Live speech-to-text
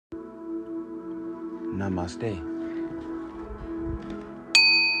Namaste.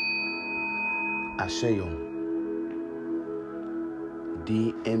 Ashayo.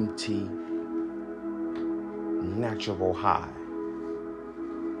 DMT. Natural high.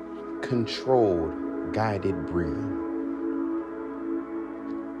 Controlled, guided breathing.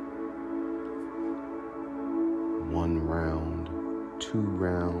 1 round, 2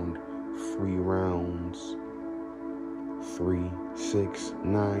 round, 3 rounds, 3, 6,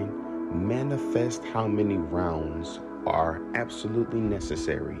 9. Manifest how many rounds are absolutely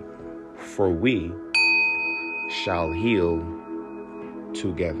necessary, for we shall heal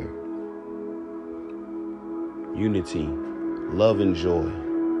together. Unity, love, and joy.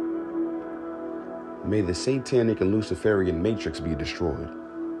 May the satanic and Luciferian matrix be destroyed.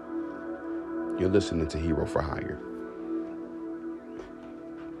 You're listening to Hero for Hire.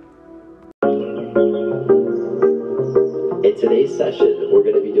 In today's session, we're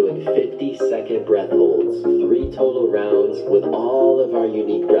going to be doing 50-second breath holds, 3 total rounds with all of our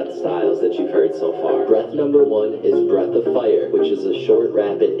unique breath styles that you've heard so far. Breath number 1 is Breath of Fire, which is a short,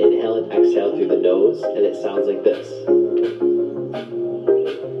 rapid inhale and exhale through the nose, and it sounds like this.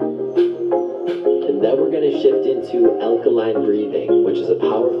 And then we're going to shift into Alkaline Breathing, which is a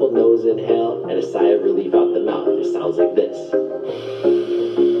powerful nose inhale and a sigh of relief out the mouth. It sounds like this.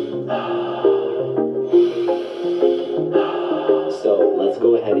 So let's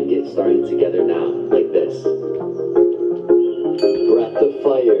go ahead and get started together now, like this. Breath of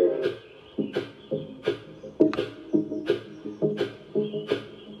Fire.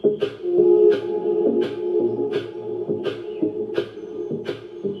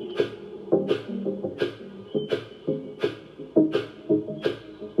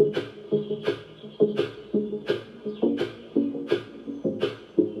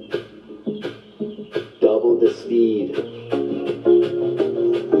 Double the speed.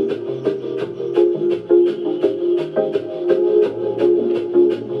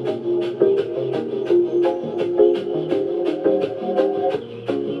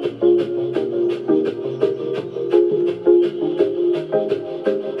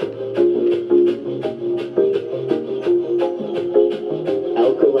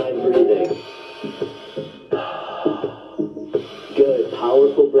 Alkaline breathing. Good,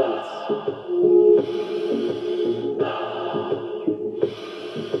 powerful breaths.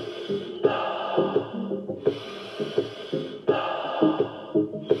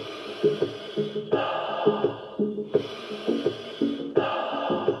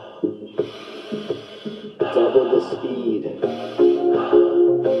 Double the speed.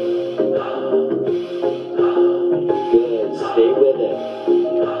 Good, stay with it.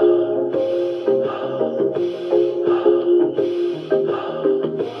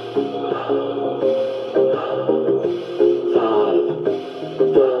 5,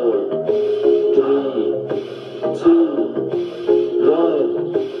 4, 3, 2, 1.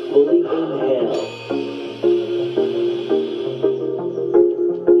 Fully inhale.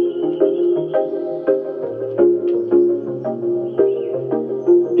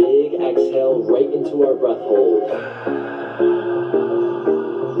 Big exhale right into our breath hold.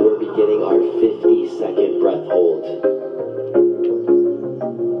 We're beginning our 50-second breath hold.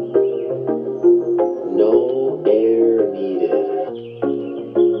 No air needed.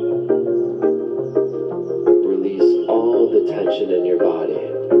 Release all the tension in your body.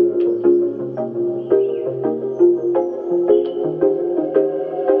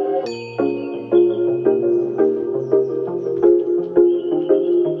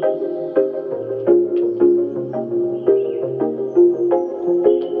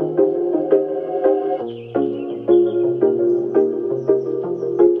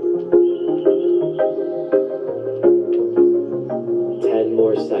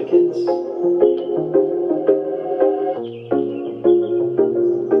 More seconds.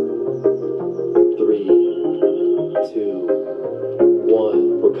 3, 2,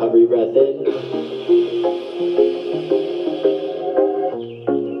 1. Recovery breath in.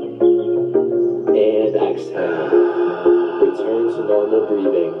 And exhale. Return to normal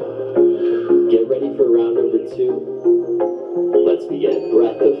breathing. Get ready for round number 2. Let's begin.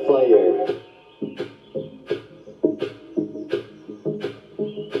 Breath of Fire.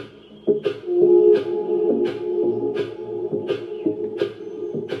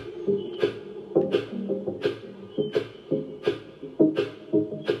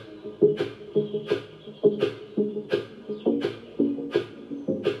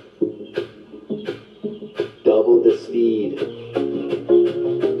 Double the speed.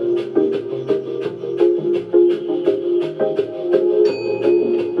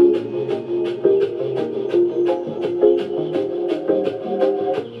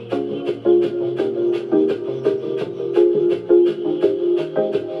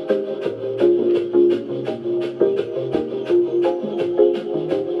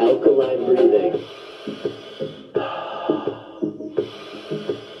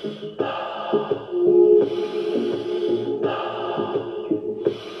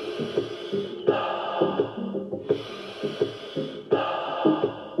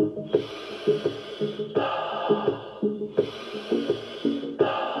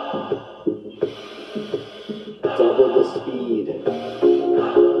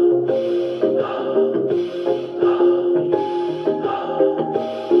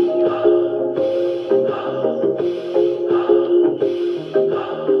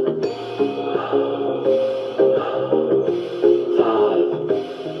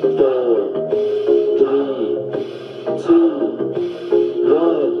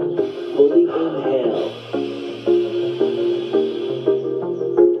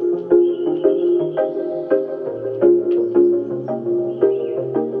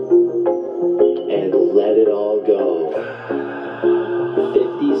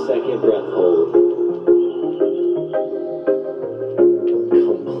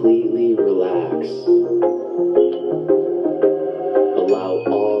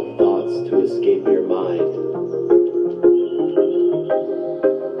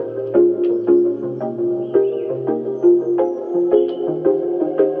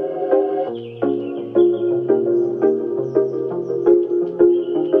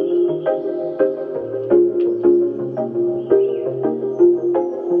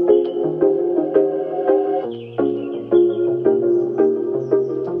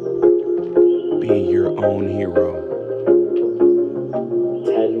 Be your own hero.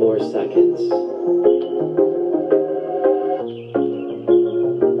 10 more seconds. 3,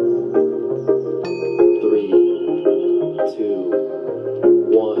 2,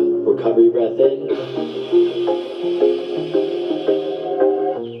 1. Recovery breath in.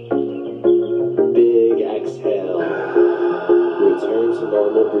 Big exhale. Return to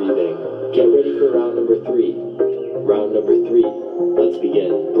normal breathing. Get ready for round number 3. Round number 3. Let's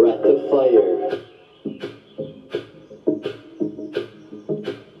begin. Breath of fire.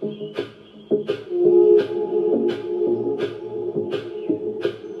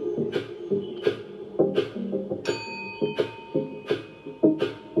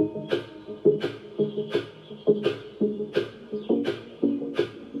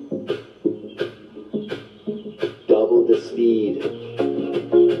 Double the speed.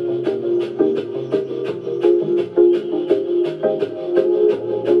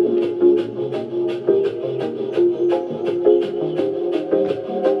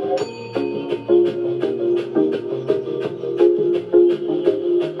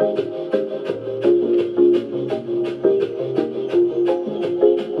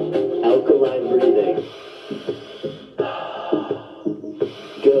 Alkaline breathing.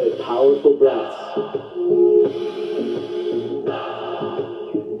 Good, powerful breaths.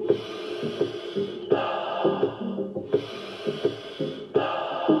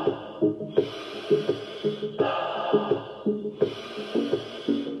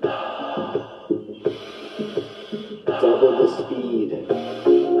 Double the speed.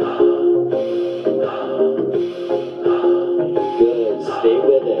 Good, stay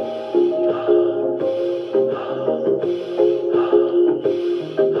with it.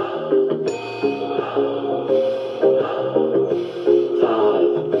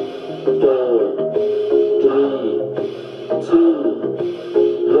 5, 4, 3,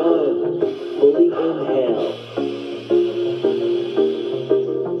 2, 1. Fully inhale.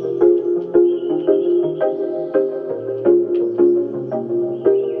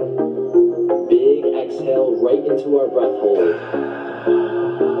 Big exhale right into our breath hold.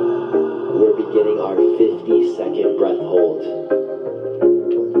 We're beginning our 50-second breath hold.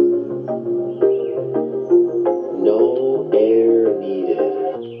 No air needed.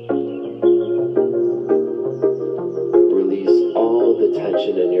 Release all the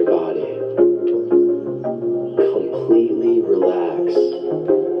tension in your body. Completely relax.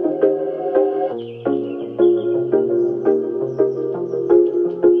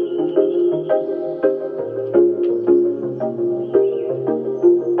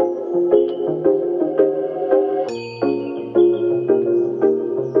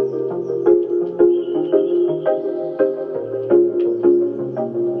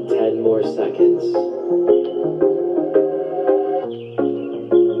 More seconds.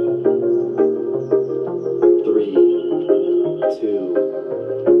 3, 2,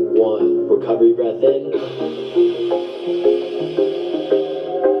 1. Recovery breath in.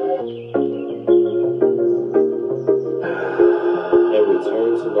 And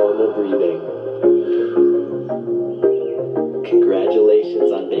return to normal breathing.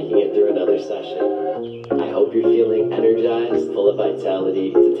 Congratulations on making it through another session. I hope you're feeling energized, full of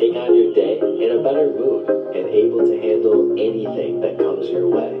vitality to take on your day in a better mood and able to handle anything that comes your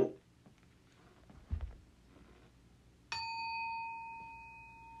way.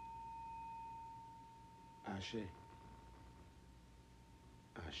 Ashe.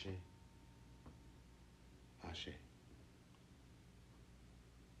 Ashe. Ashe.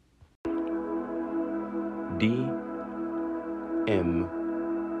 DMT.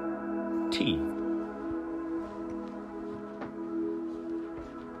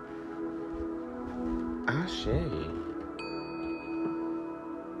 Ashe.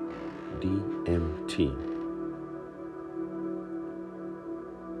 DMT.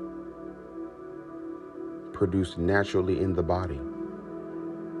 Produced naturally in the body.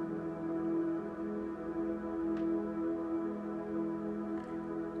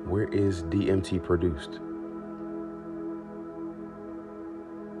 Where is DMT produced?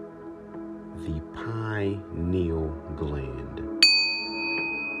 The pineal gland.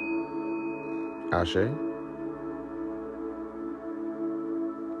 Ashe?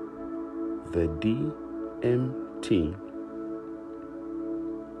 The DMT,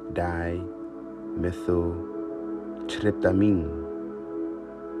 dimethyltryptamine,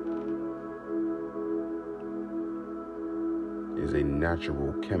 is a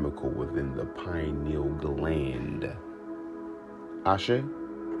natural chemical within the pineal gland. Ashe?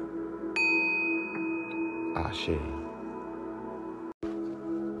 Ashe.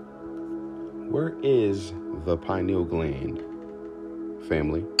 Where is the pineal gland,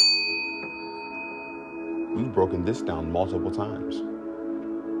 family? We've broken this down multiple times.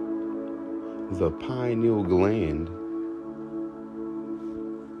 The pineal gland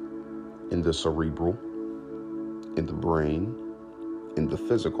in the cerebral, in the brain, in the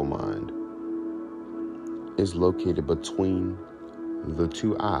physical mind is located between the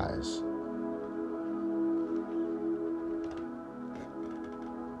two eyes.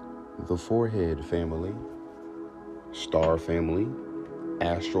 The forehead family, star family,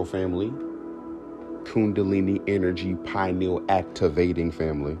 astral family, Kundalini energy pineal activating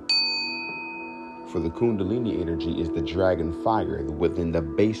family. For the Kundalini energy is the dragon fire within the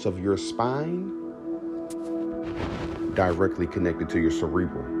base of your spine, directly connected to your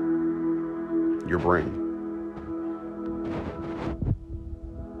cerebral, your brain.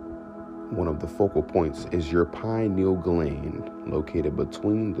 One of the focal points is your pineal gland, located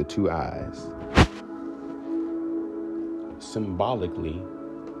between the two eyes. Symbolically,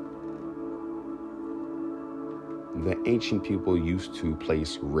 the ancient people used to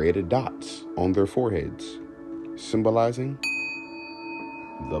place red dots on their foreheads, symbolizing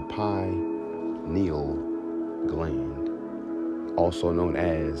the pineal gland, also known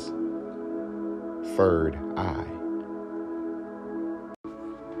as third eye.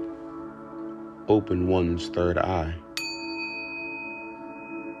 Open one's third eye.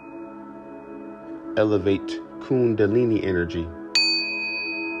 Elevate Kundalini energy.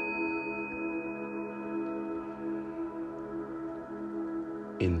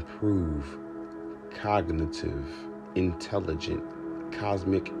 Improve cognitive, intelligent,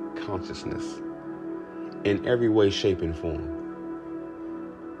 cosmic consciousness in every way, shape, and form.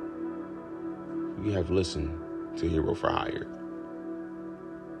 You have listened to Hero for Hire,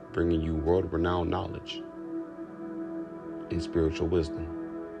 bringing you world-renowned knowledge and spiritual wisdom.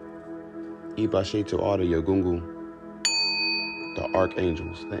 Ibashe to all the Yagungu, the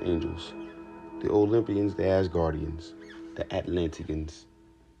archangels, the angels, the Olympians, the Asgardians, the Atlanteans,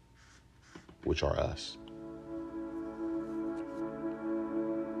 which are us.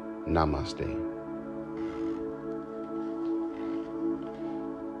 Namaste.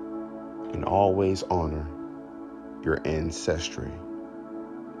 And always honor your ancestry.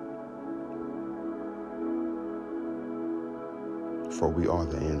 For we are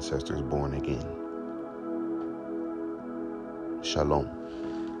the ancestors born again. Shalom.